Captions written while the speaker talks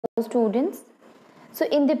Students, so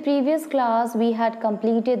in the previous class we had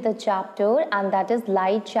completed the chapter, and that is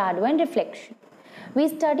light, shadow and reflection. We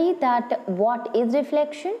studied that what is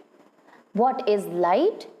reflection, what is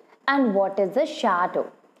light, and what is the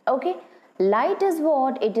shadow. Okay, light is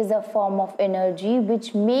what? It is a form of energy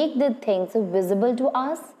which make the things visible to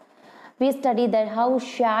us. We studied that how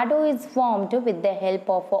shadow is formed with the help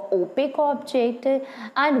of an opaque object,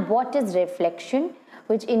 and what is reflection,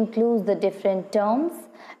 which includes the different terms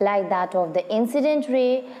like that of the incident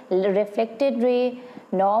ray, reflected ray,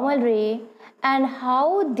 normal ray, and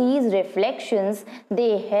how these reflections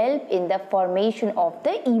they help in the formation of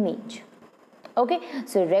the image. Okay,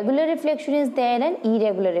 so regular reflection is there and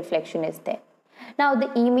irregular reflection is there. Now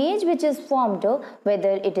the image which is formed, whether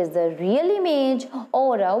it is the real image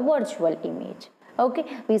or a virtual image. Okay,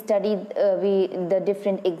 we studied the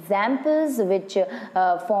different examples which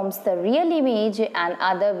forms the real image and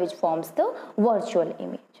other which forms the virtual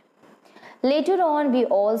image. Later on we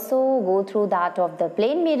also go through that of the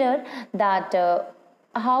plane mirror, that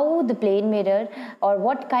how the plane mirror or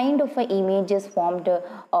what kind of an image is formed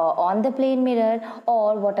on the plane mirror,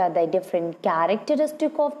 or what are the different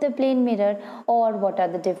characteristics of the plane mirror, or what are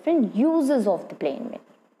the different uses of the plane mirror.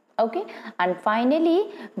 Okay, and finally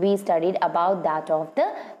we studied about that of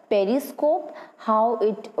the periscope,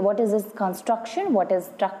 what is its construction, what is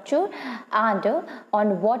structure, and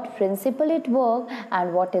on what principle it works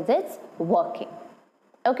and what is its working.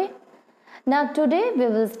 Okay, now today we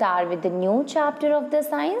will start with the new chapter of the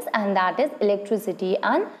science, and that is electricity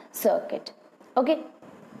and circuit. Okay,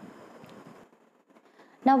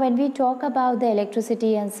 now when we talk about the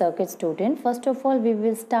electricity and circuit, student, first of all we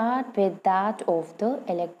will start with that of the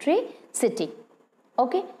electricity.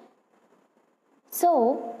 Okay,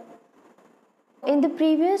 so in the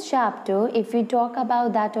previous chapter, if we talk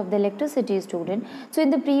about that of the electricity, student, so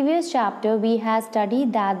in the previous chapter we have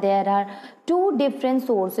studied that there are two different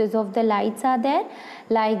sources of the lights are there,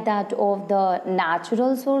 like that of the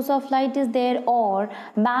natural source of light is there, or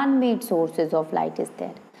man-made sources of light is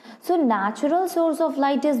there. So natural source of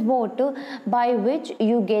light is what? By which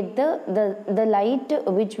you get the light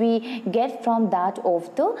which we get from that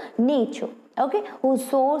of the nature. Okay, whose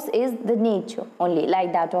source is the nature only,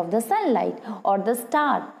 like that of the sunlight or the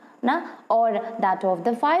star, or that of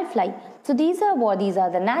the firefly. So these are what? These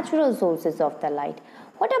are the natural sources of the light.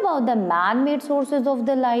 What about the man-made sources of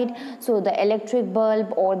the light? So the electric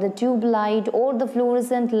bulb or the tube light or the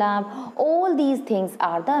fluorescent lamp, all these things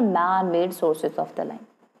are the man-made sources of the light.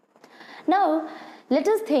 Now let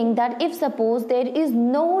us think that if suppose there is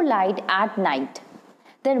no light at night,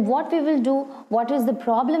 then what we will do? What is the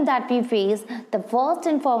problem that we face? The first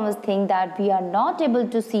and foremost thing, that we are not able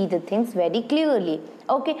to see the things very clearly.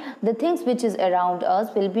 Okay, the things which is around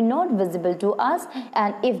us will be not visible to us,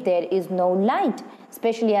 and if there is no light,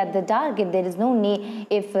 especially at the dark, if there is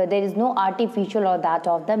no artificial or that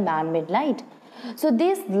of the man-made light. So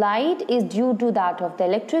this light is due to that of the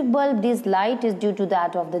electric bulb, this light is due to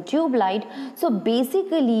that of the tube light. So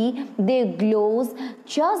basically they glows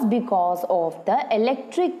just because of the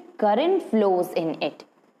electric current flows in it.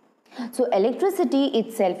 So electricity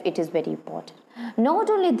itself, it is very important. Not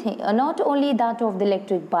only that of the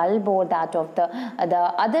electric bulb or that of the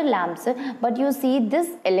other lamps, but you see this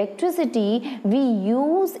electricity we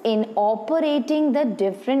use in operating the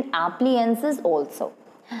different appliances also,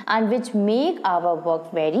 and which make our work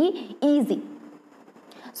very easy.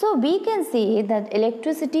 So we can say that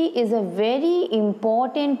electricity is a very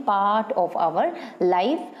important part of our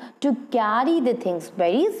life to carry the things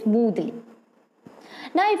very smoothly.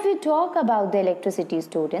 Now if we talk about the electricity,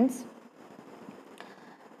 students,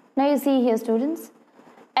 now you see here, students,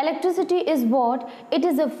 electricity is what? It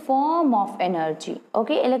is a form of energy.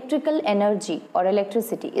 Okay, electrical energy or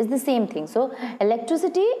electricity is the same thing. So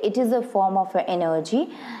electricity, it is a form of energy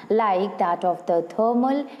like that of the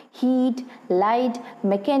thermal, heat, light,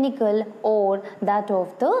 mechanical, or that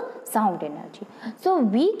of the sound energy. So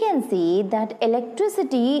we can say that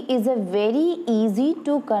electricity is a very easy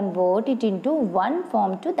to convert it into one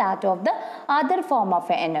form to that of the other form of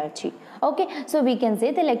energy. Okay, so we can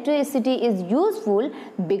say the electricity is useful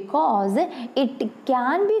because it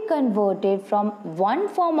can be converted from one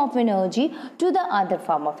form of energy to the other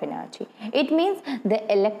form of energy. It means the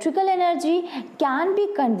electrical energy can be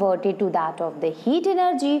converted to that of the heat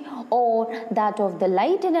energy, or that of the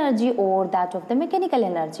light energy, or that of the mechanical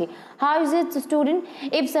energy. How is it, student?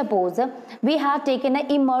 If suppose we have taken an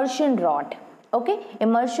immersion rod. Okay,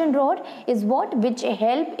 immersion rod is what? Which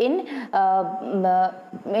help in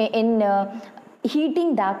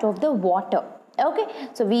heating that of the water. Okay,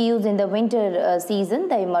 so we use in the winter season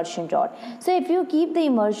the immersion rod. So if you keep the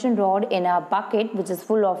immersion rod in a bucket which is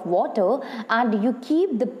full of water, and you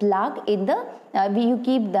keep the plug in the you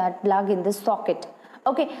keep that plug in the socket,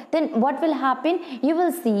 okay, then what will happen? You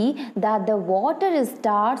will see that the water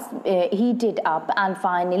starts heated up and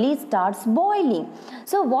finally starts boiling.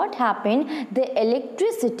 So what happened? The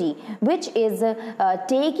electricity which is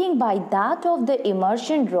taking by that of the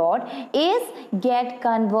immersion rod is get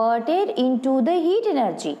converted into the heat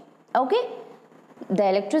energy. Okay, the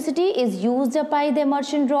electricity is used up by the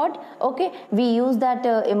immersion rod. Okay, we use that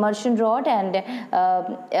immersion rod, and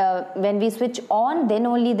when we switch on, then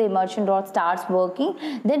only the immersion rod starts working.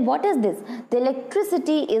 Then what is this? The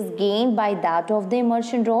electricity is gained by that of the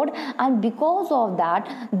immersion rod, and because of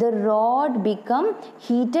that the rod become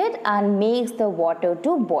heated and makes the water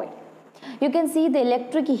to boil. You can see the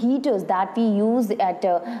electric heaters that we use at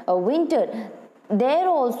winter. There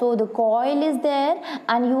also the coil is there,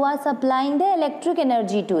 and you are supplying the electric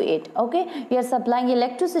energy to it. Okay, you are supplying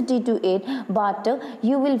electricity to it, but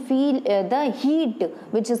you will feel the heat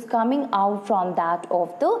which is coming out from that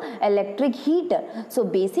of the electric heater. So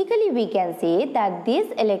basically we can say that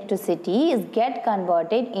this electricity is get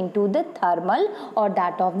converted into the thermal or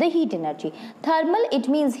that of the heat energy. Thermal, it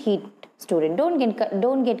means heat. Student,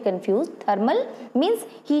 don't get confused. Thermal means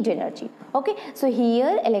heat energy. Okay, so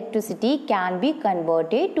here electricity can be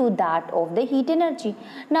converted to that of the heat energy.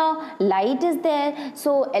 Now light is there,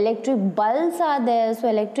 so electric bulbs are there. So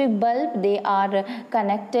electric bulb, they are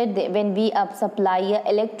connected when we supply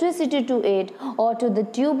electricity to it, or to the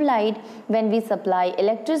tube light when we supply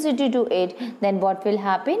electricity to it, then what will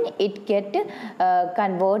happen? It get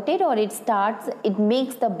converted, or it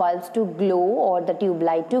makes the bulbs to glow or the tube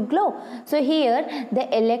light to glow. So here the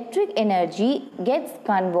electric energy gets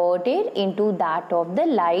converted into that of the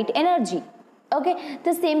light energy. Okay,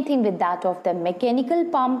 the same thing with that of the mechanical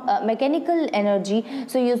pump, mechanical energy.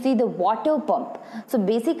 So you see the water pump. So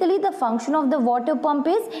basically the function of the water pump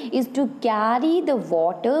is to carry the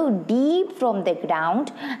water deep from the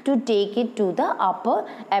ground to take it to the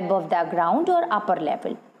above the ground or upper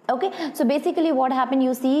level. Okay, so basically what happened,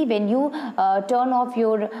 you see, when you turn on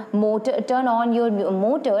your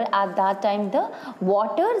motor, at that time the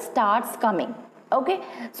water starts coming. Okay,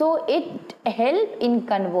 so it help in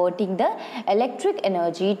converting the electric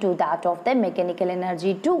energy to that of the mechanical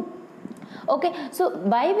energy too. Okay, so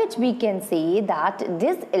by which we can say that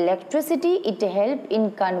this electricity, it help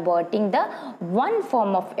in converting the one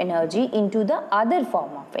form of energy into the other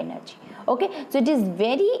form of energy. Okay, so it is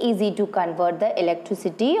very easy to convert the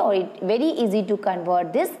electricity, or very easy to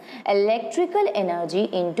convert this electrical energy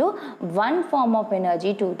into one form of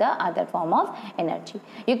energy to the other form of energy.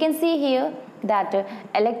 You can see here that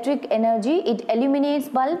electric energy, it illuminates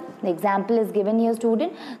bulb. The example is given here,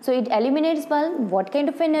 student. So it illuminates bulb. What kind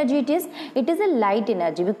of energy it is? It is a light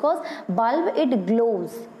energy, because bulb, it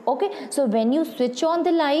glows. Okay, so when you switch on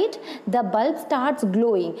the light, the bulb starts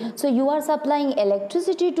glowing. So you are supplying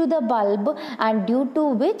electricity to the bulb, and due to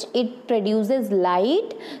which it produces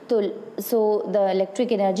light. So the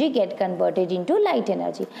electric energy get converted into light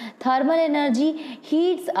energy. Thermal energy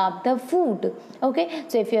heats up the food. Okay,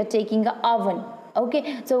 so if you are taking an oven,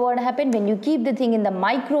 okay, so what happened when you keep the thing in the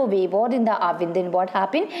microwave or in the oven, then what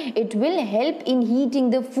happened? It will help in heating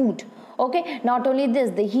the food. Okay, not only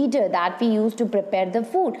this, the heater that we use to prepare the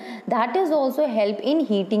food, that is also help in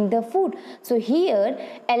heating the food. So here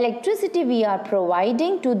electricity we are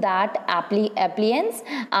providing to that appliance,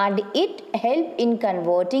 and it help in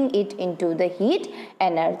converting it into the heat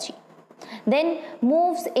energy. Then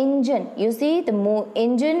moves engine. You see the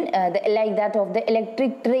engine, like that of the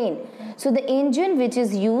electric train. So the engine which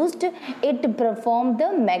is used, it perform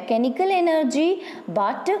the mechanical energy,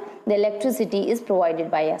 but the electricity is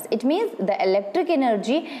provided by us. It means the electric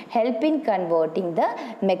energy help in converting the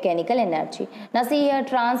mechanical energy. Now see here,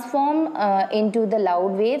 transform into the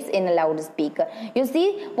loud waves in a loudspeaker. You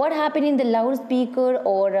see what happened in the loudspeaker,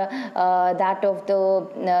 or that of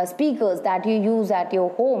the speakers that you use at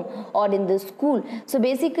your home or in the school. So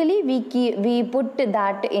basically we put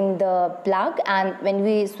that in the plug, and when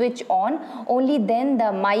we switch on, only then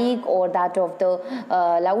the mic or that of the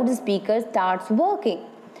loudspeaker starts working.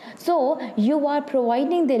 So you are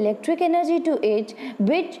providing the electric energy to it,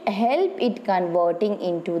 which help it converting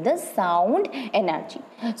into the sound energy.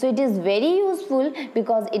 So it is very useful,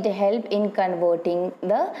 because it help in converting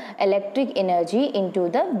the electric energy into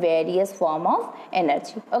the various form of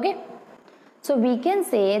energy. Okay, so we can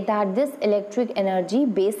say that this electric energy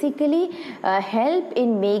basically help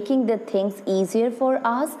in making the things easier for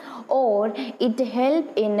us, or it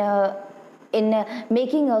help in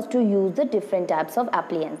making us to use the different types of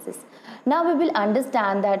appliances. Now we will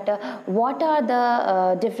understand that what are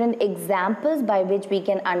the different examples by which we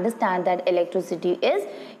can understand that electricity is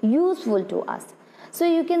useful to us. So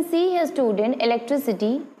you can see here, student,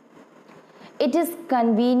 electricity, it is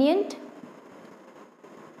convenient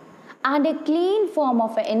and a clean form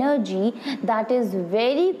of energy that is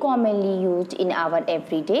very commonly used in our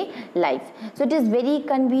everyday life. So it is very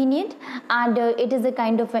convenient, and it is a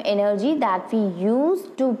kind of energy that we use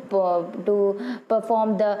to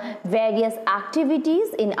perform the various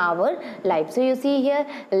activities in our life. So you see here,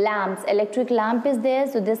 lamps, electric lamp is there.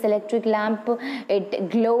 So this electric lamp, it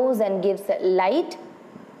glows and gives light.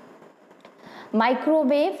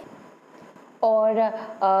 Microwave or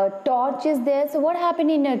torch is there. So what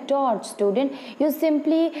happened in a torch, student? You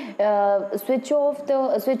simply switch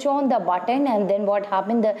on the button, and then what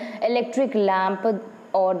happened? The electric lamp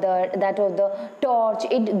or the torch,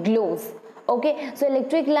 it glows. Okay, so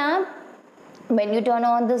electric lamp, when you turn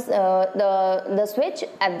on this the switch,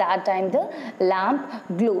 at that time the lamp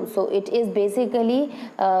glows. So it is basically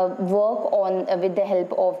work on with the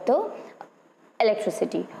help of the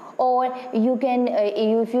electricity. Or you can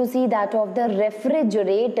if you see that of the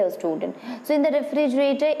refrigerator, student. So in the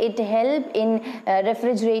refrigerator, it help in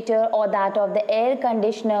refrigerator, or that of the air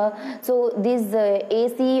conditioner. So this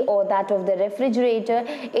AC or that of the refrigerator,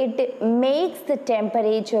 it makes the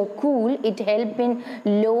temperature cool. It help in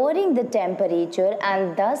lowering the temperature,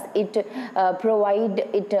 and thus it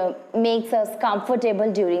makes us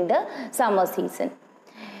comfortable during the summer season.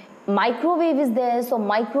 Microwave is there. So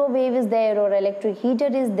microwave is there, or electric heater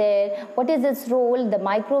is there. What is its role? The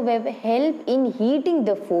microwave help in heating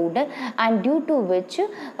the food, and due to which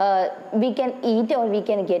we can eat, or we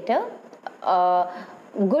can get a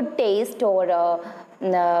good taste, or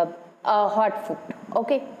a hot food.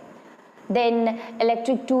 Okay. Then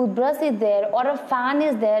electric toothbrush is there, or a fan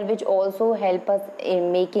is there, which also help us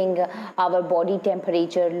in making our body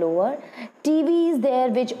temperature lower. TV is there,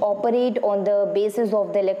 which operate on the basis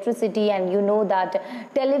of the electricity, and you know that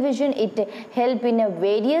television, it help in a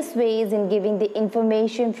various ways in giving the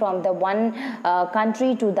information from the one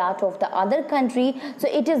country to that of the other country. So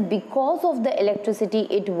it is because of the electricity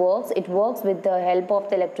it works with the help of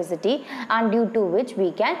the electricity, and due to which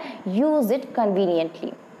we can use it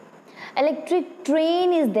conveniently. Electric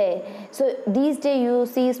train is there. So these days you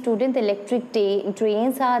see, students, electric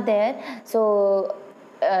trains are there. So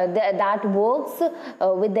that works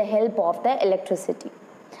with the help of the electricity.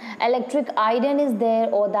 Electric iron is there,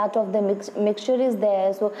 or that of the mixture is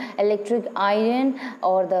there. So electric iron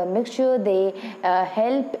or the mixture, they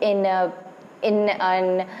help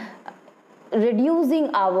in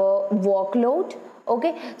reducing our workload.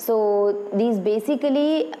 Okay, so these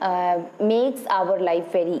basically makes our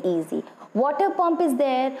life very easy. Water pump is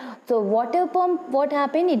there. So water pump, what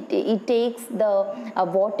happened? It takes the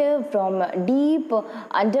water from deep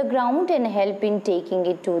underground and help in taking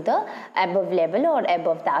it to the above level, or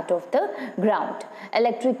above that of the ground.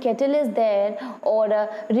 Electric kettle is there, or a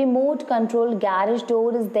remote control garage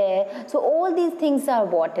door is there. So all these things are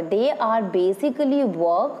what? They are basically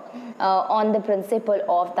work on the principle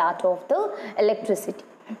of that of the electricity.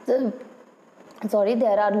 So,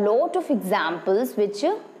 there are lot of examples which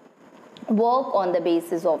work on the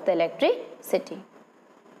basis of the electricity.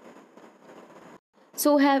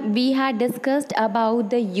 So we had discussed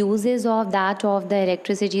about the uses of that of the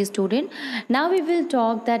electricity, student. Now we will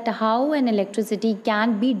talk that how an electricity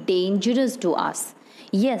can be dangerous to us.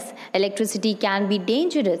 Yes, electricity can be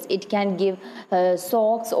dangerous. It can give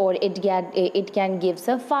shocks, or it can give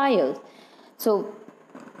fires. So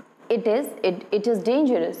it is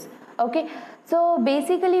dangerous. Okay. So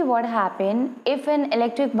basically what happened, if an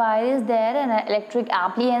electric wire is there and electric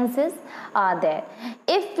appliances are there,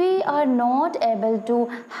 if we are not able to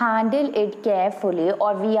handle it carefully,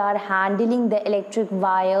 or we are handling the electric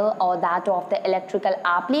wire or that of the electrical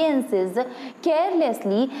appliances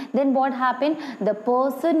carelessly, then what happened? The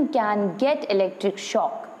person can get electric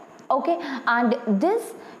shock. Okay, and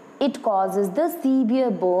this, it causes the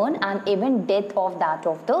severe burn and even death of that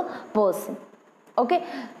of the person. Okay.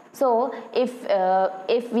 So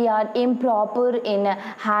if we are improper in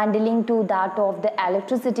handling to that of the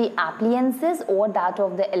electricity appliances or that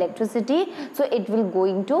of the electricity, so it will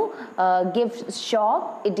going to give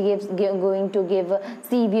shock, it going to give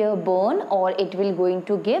severe burn, or it will going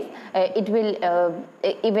to give it will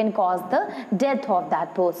even cause the death of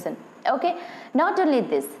that person. Okay. Not only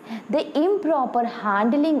this, the improper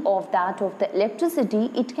handling of that of the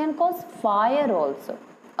electricity, it can cause fire also.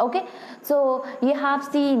 Okay, so you have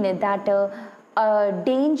seen that a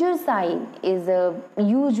danger sign is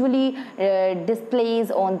usually displays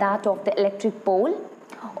on that of the electric pole,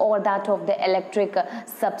 or that of the electric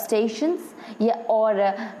substations, yeah, or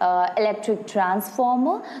electric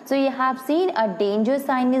transformer. So you have seen a danger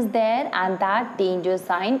sign is there, and that danger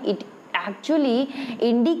sign, it actually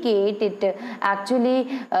indicate, it actually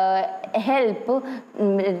help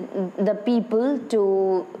the people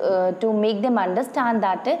to make them understand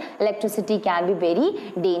that electricity can be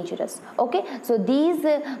very dangerous. Okay, so these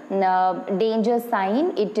danger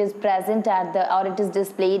sign, it is present at the, or it is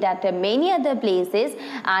displayed at many other places,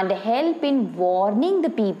 and help in warning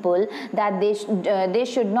the people that they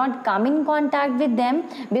should not come in contact with them,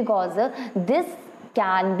 because this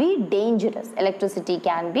can be dangerous. Electricity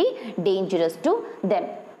can be dangerous to them.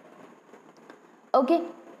 Okay,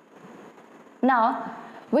 now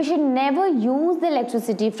we should never use the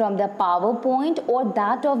electricity from the power point or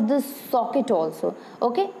that of the socket also.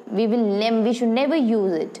 Okay, we should never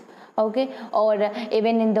use it. Okay, or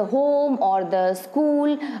even in the home or the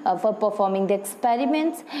school for performing the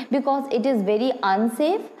experiments, because it is very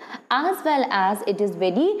unsafe as well as it is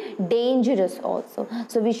very dangerous also.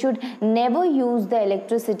 So we should never use the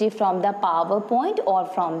electricity from the power point or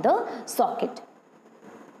from the socket.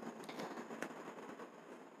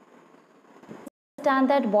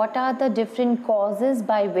 Understand that what are the different causes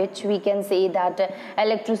by which we can say that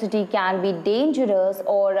electricity can be dangerous,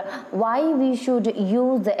 or why we should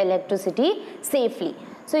use the electricity safely.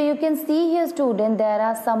 So you can see here, student, there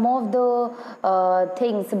are some of the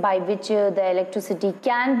things by which the electricity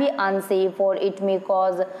can be unsafe, or it may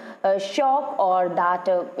cause a shock, or that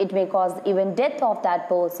it may cause even death of that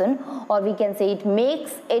person, or we can say it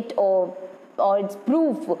makes it, or it's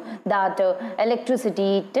proof that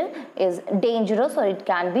electricity is dangerous, or it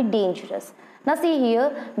can be dangerous. Now see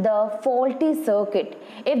here, the faulty circuit.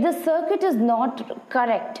 If the circuit is not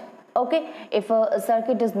correct, okay, if a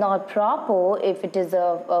circuit is not proper, if it is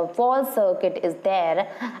a false circuit is there,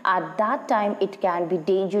 at that time it can be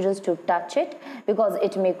dangerous to touch it, because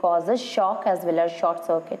it may cause a shock as well as short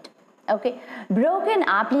circuit. Okay, broken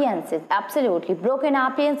appliances, absolutely, broken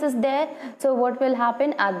appliances there. So what will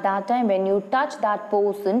happen at that time when you touch that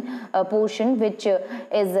portion which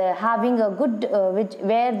is having a good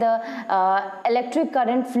where the electric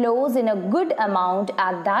current flows in a good amount,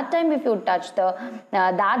 at that time if you touch the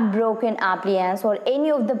that broken appliance or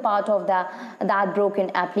any of the part of that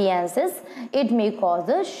broken appliances, it may cause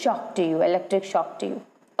a shock to you, electric shock to you.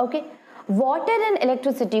 Okay, water and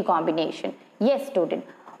electricity combination. Yes, student,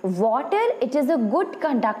 water, it is a good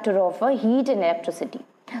conductor of a heat and electricity.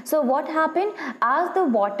 So what happened, as the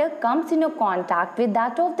water comes in a contact with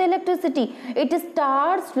that of the electricity, it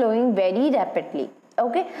starts flowing very rapidly.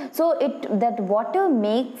 Okay, so that water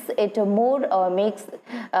makes it more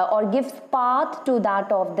or gives path to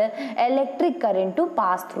that of the electric current to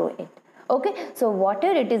pass through it. Okay, so water,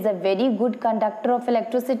 it is a very good conductor of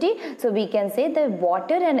electricity. So we can say the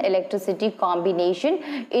water and electricity combination,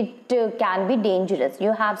 it can be dangerous.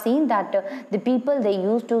 You have seen that the people, they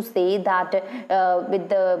used to say that with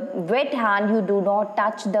the wet hand you do not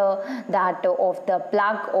touch that of the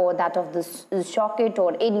plug or that of the socket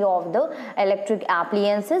or any of the electric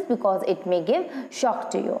appliances, because it may give shock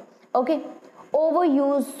to you. Okay,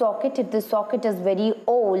 overused socket, if the socket is very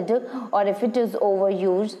old or if it is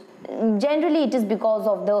overused, generally it is because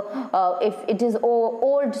of the if it is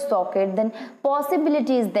old socket, then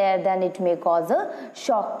possibility is there, then it may cause a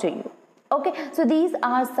shock to you. Okay, so these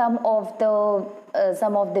are some of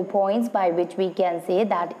the points by which we can say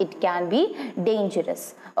that it can be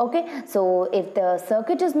dangerous. Okay, so if the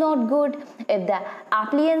circuit is not good, if the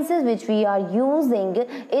appliances which we are using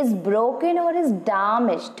is broken or is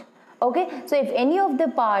damaged, okay, so if any of the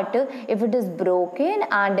part, if it is broken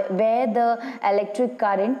and where the electric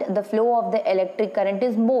current, the flow of the electric current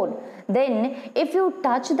is more, then if you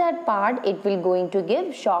touch that part, it will going to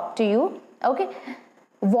give shock to you. Okay,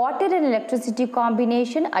 water and electricity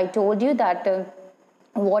combination, I told you that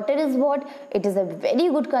water is what? It is a very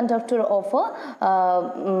good conductor of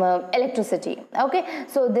electricity. Okay,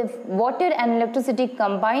 so the water and electricity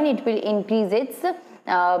combine, it will increase its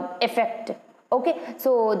effect. Okay,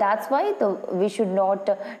 so that's why we should not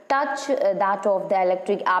touch that of the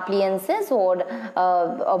electric appliances or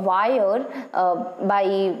a wire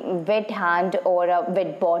by wet hand or a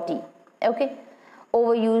wet body. Okay,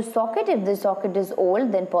 overused socket, if the socket is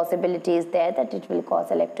old, then possibility is there that it will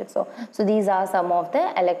cause electric. So these are some of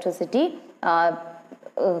the electricity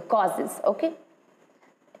causes. Okay,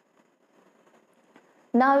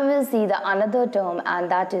 now we will see the another term, and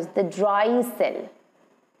that is the dry cell.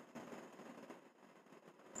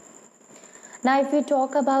 Now if we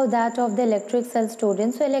talk about that of the electric cell,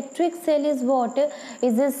 students, so electric cell is what?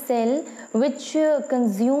 Is a cell which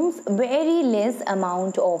consumes very less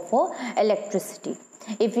amount of electricity.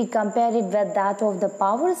 If we compare it with that of the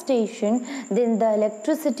power station, then the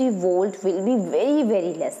electricity volt will be very,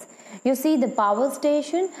 very less. You see, the power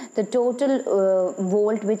station, the total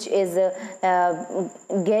volt which is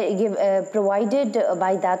provided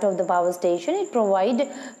by that of the power station, it provides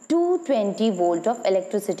 220 volt of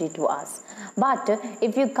electricity to us. But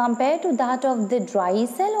if you compare to that of the dry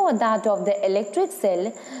cell or that of the electric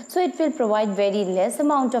cell, so it will provide very less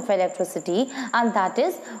amount of electricity, and that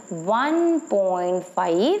is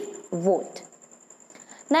 1.5 volt.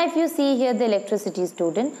 Now if you see here the electricity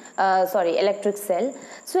student, electric cell.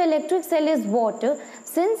 So electric cell is what?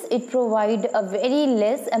 Since it provides a very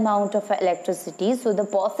less amount of electricity, so the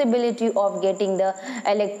possibility of getting the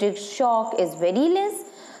electric shock is very less.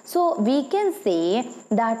 So we can say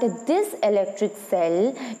that this electric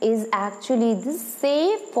cell is actually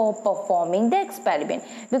safe for performing the experiment,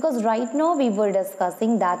 because right now we were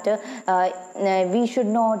discussing that we should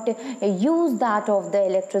not use that of the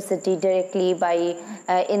electricity directly by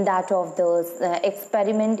in that of the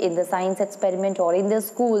experiment, in the science experiment or in the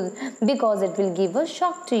school, because it will give a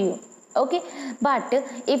shock to you. Okay, but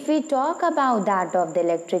if we talk about that of the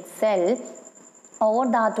electric cell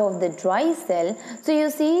or that of the dry cell, so you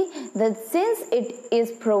see that since it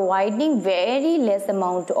is providing very less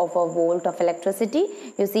amount of a volt of electricity,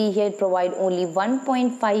 you see here it provide only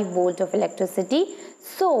 1.5 volt of electricity,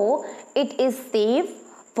 so it is safe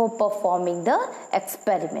for performing the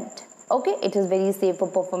experiment. Okay, it is very safe for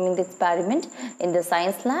performing the experiment in the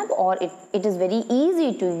science lab, or it is very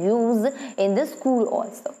easy to use in the school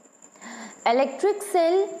also. Electric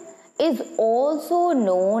cell is also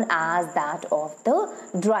known as that of the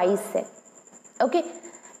dry cell. Okay,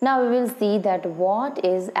 now we will see that what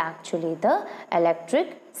is actually the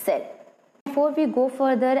electric cell. Before we go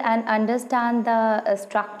further and understand the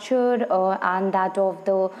structure and that of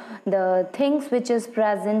the things which is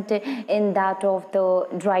present in that of the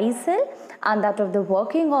dry cell and that of the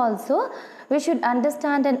working also, we should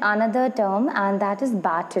understand another term, and that is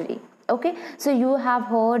battery. Okay, so you have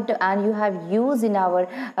heard and you have used in our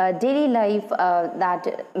daily life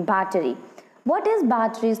that battery. What is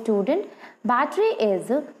battery, student? Battery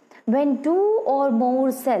is when two or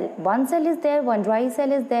more cell, one cell is there, one dry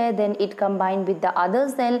cell is there, then it combined with the other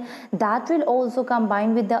cell, that will also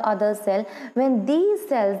combine with the other cell. When these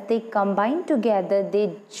cells, they combine together,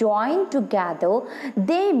 they join together,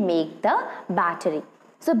 they make the battery.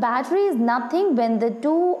 So battery is nothing when the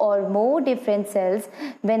two or more different cells,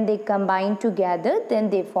 when they combine together,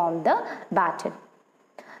 then they form the battery.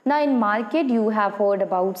 Now in market you have heard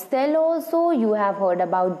about cell also, you have heard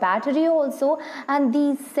about battery also, and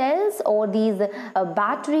these cells or these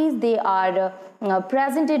batteries, they are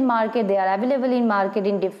present in market, they are available in market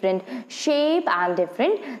in different shape and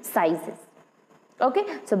different sizes. Okay,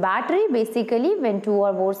 so battery basically when two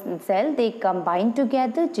or more cells, they combine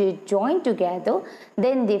together, they join together,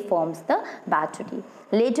 then they forms the battery.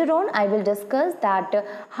 Later on I will discuss that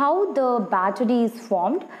how the battery is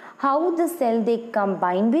formed, how the cell they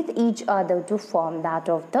combine with each other to form that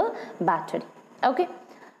of the battery. Okay,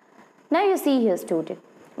 now you see here student,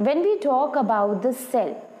 when we talk about the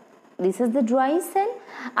cell, this is the dry cell,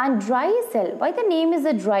 and dry cell, why the name is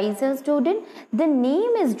a dry cell, student? The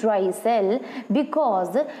name is dry cell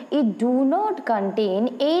because it do not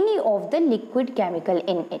contain any of the liquid chemical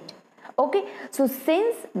in it. Okay, so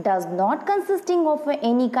since does not consisting of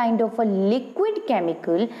any kind of a liquid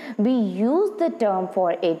chemical, we use the term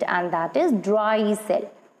for it, and that is dry cell.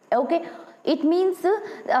 Okay, it means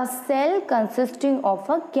a cell consisting of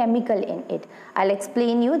a chemical in it. I'll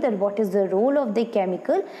explain you that what is the role of the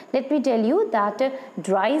chemical. Let me tell you that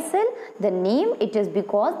dry cell, the name it is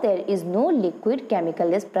because there is no liquid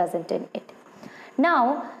chemical is present in it.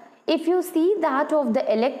 Now if you see that of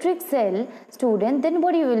the electric cell, student, then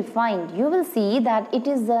what you will find? You will see that it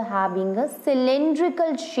is having a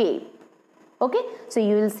cylindrical shape. Okay, so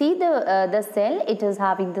you will see the cell, it is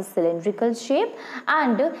having the cylindrical shape,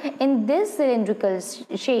 and in this cylindrical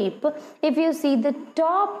shape, if you see the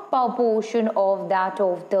top portion of that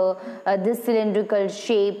of the this cylindrical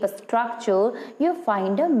shape structure, you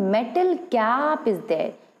find a metal cap is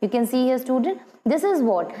there. You can see here, student, this is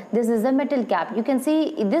what? This is a metal cap. You can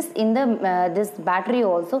see this in the this battery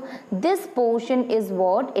also. This portion is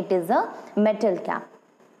what? It is a metal cap.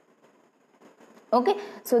 Okay,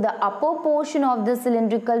 so the upper portion of the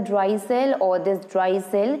cylindrical dry cell or this dry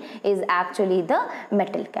cell is actually the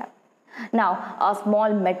metal cap. Now a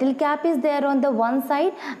small metal cap is there on the one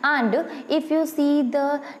side, and if you see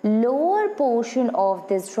the lower portion of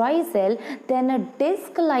this dry cell, then a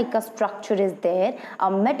disc like a structure is there,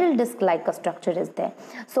 a metal disc like a structure is there.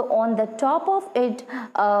 So on the top of it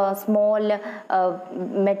a small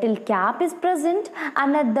metal cap is present,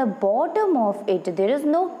 and at the bottom of it there is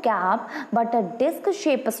no cap but a disc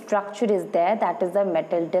shaped structure is there, that is a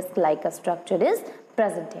metal disc like a structure is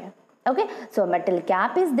present here. Okay, so metal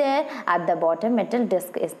cap is there, at the bottom metal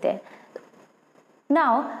disc is there.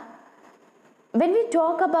 Now when we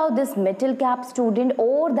talk about this metal cap, student,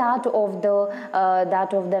 or that of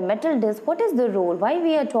the metal disc, what is the role, why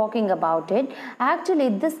we are talking about it?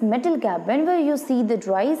 Actually this metal cap, whenever you see the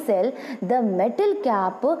dry cell, the metal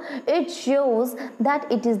cap, it shows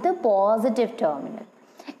that it is the positive terminal.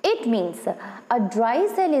 It means a dry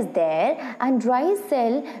cell is there, and dry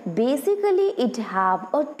cell basically it have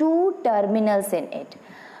two terminals in it.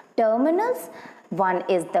 Terminals, one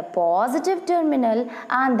is the positive terminal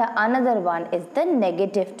and the another one is the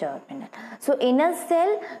negative terminal. So in a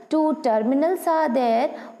cell two terminals are there,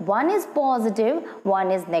 one is positive,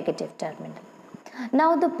 one is negative terminal.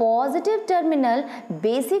 Now the positive terminal,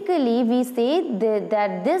 basically we say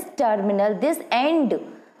that this terminal, this end,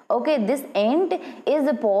 okay, this end is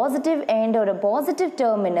a positive end or a positive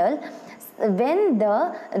terminal when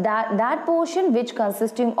that portion which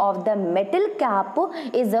consisting of the metal cap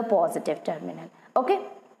is a positive terminal. Okay,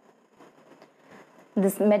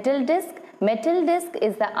 this metal disc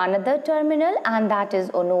is the another terminal, and that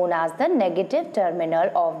is known as the negative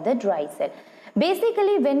terminal of the dry cell.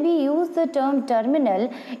 Basically when we use the term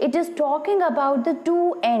terminal, it is talking about the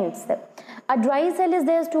two ends. A dry cell is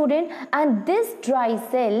there, student, and this dry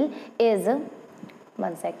cell is,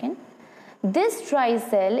 one second, this dry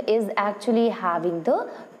cell is actually having the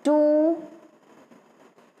two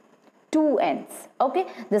ends. Okay,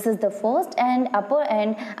 this is the first end, upper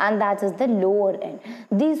end, and that is the lower end.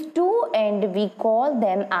 These two ends we call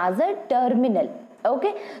them as a terminal.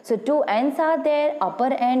 Okay, so two ends are there,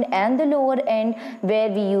 upper end and the lower end, where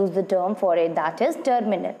we use the term for it, that is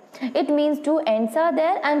terminal. It means two ends are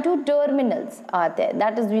there and two terminals are there,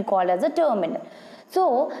 that is we call as a terminal.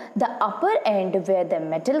 So the upper end where the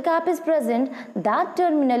metal cap is present, that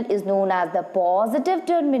terminal is known as the positive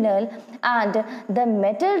terminal, and the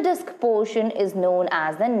metal disc portion is known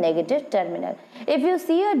as the negative terminal. If you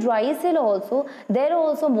see a dry cell also, there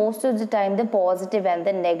also most of the time the positive and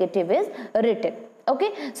the negative is written.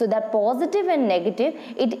 Okay, so that positive and negative,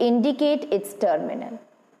 it indicate its terminal.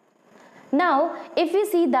 Now if we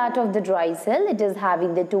see that of the dry cell, it is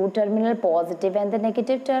having the two terminal, positive and the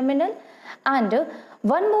negative terminal. And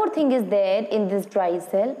one more thing is there in this dry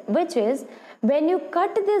cell, which is when you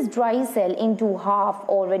cut this dry cell into half,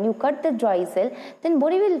 or when you cut the dry cell, then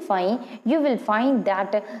what you will find? You will find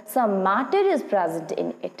that some matter is present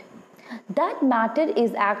in it. That matter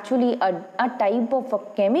is actually a type of a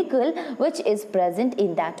chemical which is present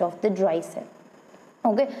in that of the dry cell.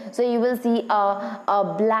 Okay, so you will see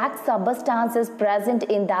a black substance is present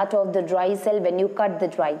in that of the dry cell when you cut the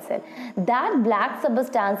dry cell. That black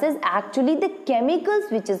substance is actually the chemicals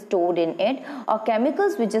which is stored in it, or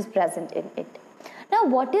chemicals which is present in it. Now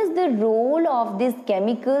what is the role of these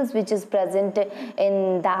chemicals which is present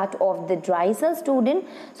in that of the dry cell, student?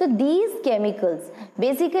 So these chemicals,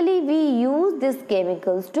 basically we use these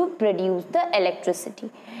chemicals to produce the electricity.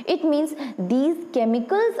 It means these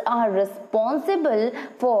chemicals are responsible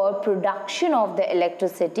for production of the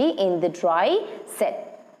electricity in the dry cell.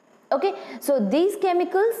 Okay, so these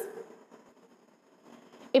chemicals,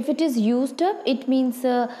 if it is used up, it means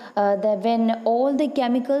that when all the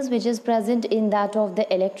chemicals which is present in that of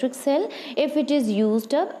the electric cell, if it is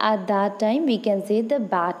used up, at that time we can say the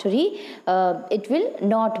battery, it will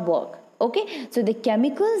not work. Okay, so the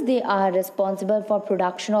chemicals, they are responsible for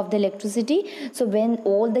production of the electricity. So when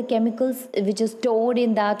all the chemicals which is stored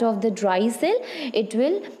in that of the dry cell, it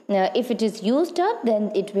will, if it is used up,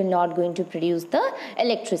 then it will not going to produce the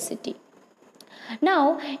electricity.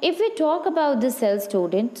 Now if we talk about the cell,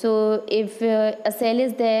 student, so if a cell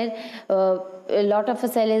is there, a lot of a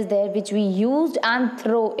cell is there which we used and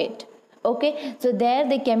throw it. Okay, so there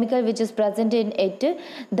the chemical which is present in it,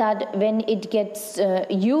 that when it gets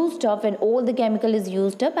used up, when all the chemical is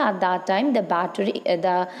used up, at that time the battery,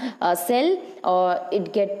 the cell, or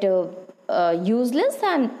it get useless,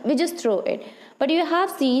 and we just throw it. But you have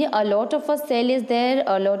seen a lot of a cell is there,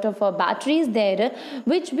 a lot of a battery is there,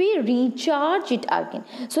 which we recharge it again.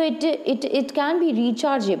 So it can be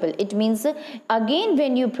rechargeable. It means again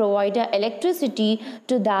when you provide electricity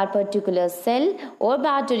to that particular cell or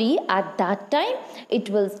battery, at that time it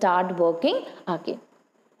will start working again.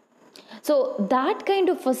 So that kind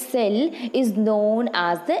of a cell is known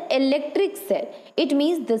as the electric cell. It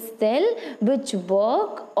means the cell which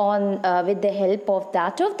work on with the help of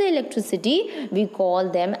that of the electricity, we call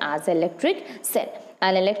them as electric cell.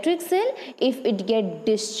 An electric cell, if it get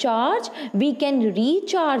discharged, we can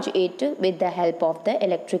recharge it with the help of the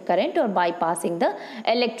electric current or bypassing the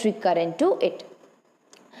electric current to it.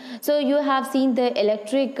 So you have seen the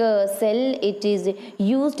electric cell, it is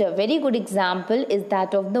used. A very good example is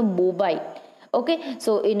that of the mobile. Okay,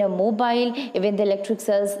 so in a mobile, even the electric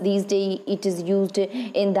cells these days, it is used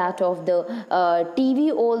in that of the TV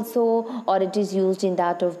also, or it is used in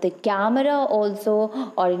that of the camera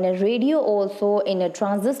also, or in a radio also, in a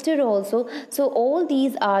transistor also. So all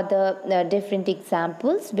these are the different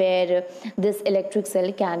examples where this electric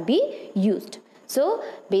cell can be used. So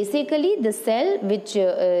basically the cell which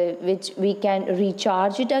we can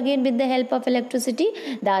recharge it again with the help of electricity,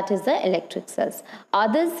 that is the electric cells.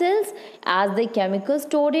 Other cells, as the chemicals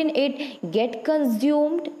stored in it get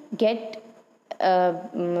consumed, get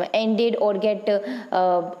ended, or get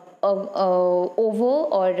over,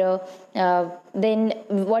 or then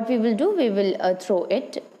what we will do, we will throw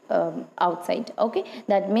it outside. Okay,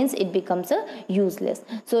 that means it becomes a useless.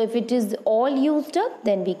 So if it is all used up,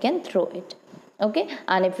 then we can throw it. Okay,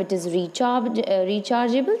 and if it is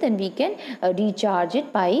rechargeable, then we can recharge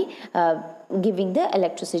it by giving the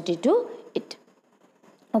electricity to it.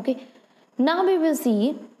 Okay, now we will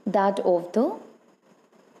see that of the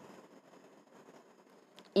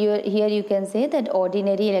here you can say that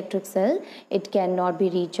ordinary electric cell, it cannot be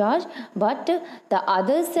recharged, but the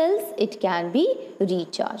other cells, it can be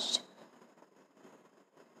recharged.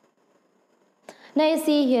 Now you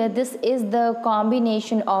see here, this is the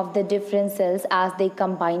combination of the different cells as they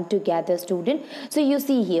combine together, student. So you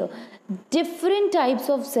see here, different types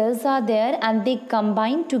of cells are there and they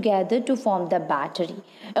combine together to form the battery.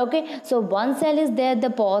 Okay, so one cell is there, the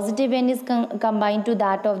positive end is combined to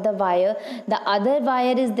that of the wire. The other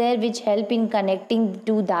wire is there which help in connecting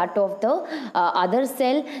to that of the other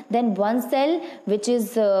cell. Then one cell which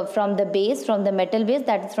is from the base, from the metal base,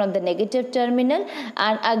 that is from the negative terminal,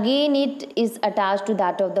 and again it is attached to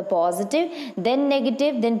that of the positive, then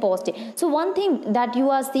negative, then positive. So one thing that you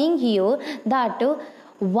are seeing here, that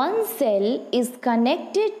one cell is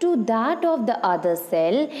connected to that of the other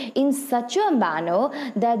cell in such a manner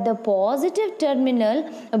that the positive terminal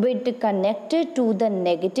will be connected to the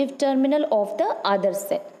negative terminal of the other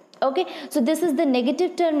cell. Okay, so this is the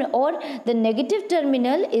negative terminal, or the negative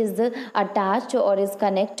terminal is attached or is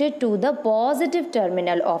connected to the positive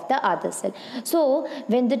terminal of the other cell. So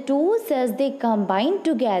when the two cells they combine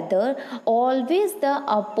together, always the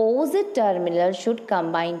opposite terminal should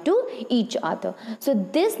combine to each other. So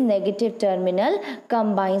this negative terminal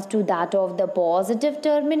combines to that of the positive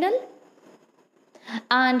terminal,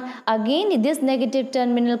 and again this negative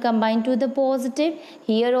terminal combined to the positive.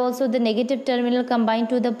 Here also the negative terminal combined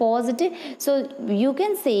to the positive. So you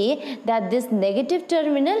can say that this negative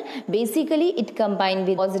terminal, basically it combined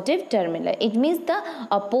with positive terminal. It means the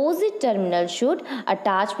opposite terminal should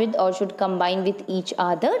attach with or should combine with each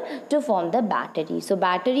other to form the battery. So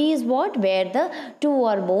battery is what? Where the two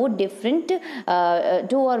or more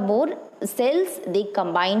cells they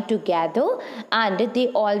combine together, and they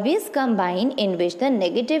always combine in which the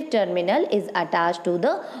negative terminal is attached to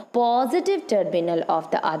the positive terminal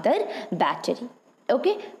of the other battery.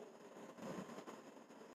 Okay,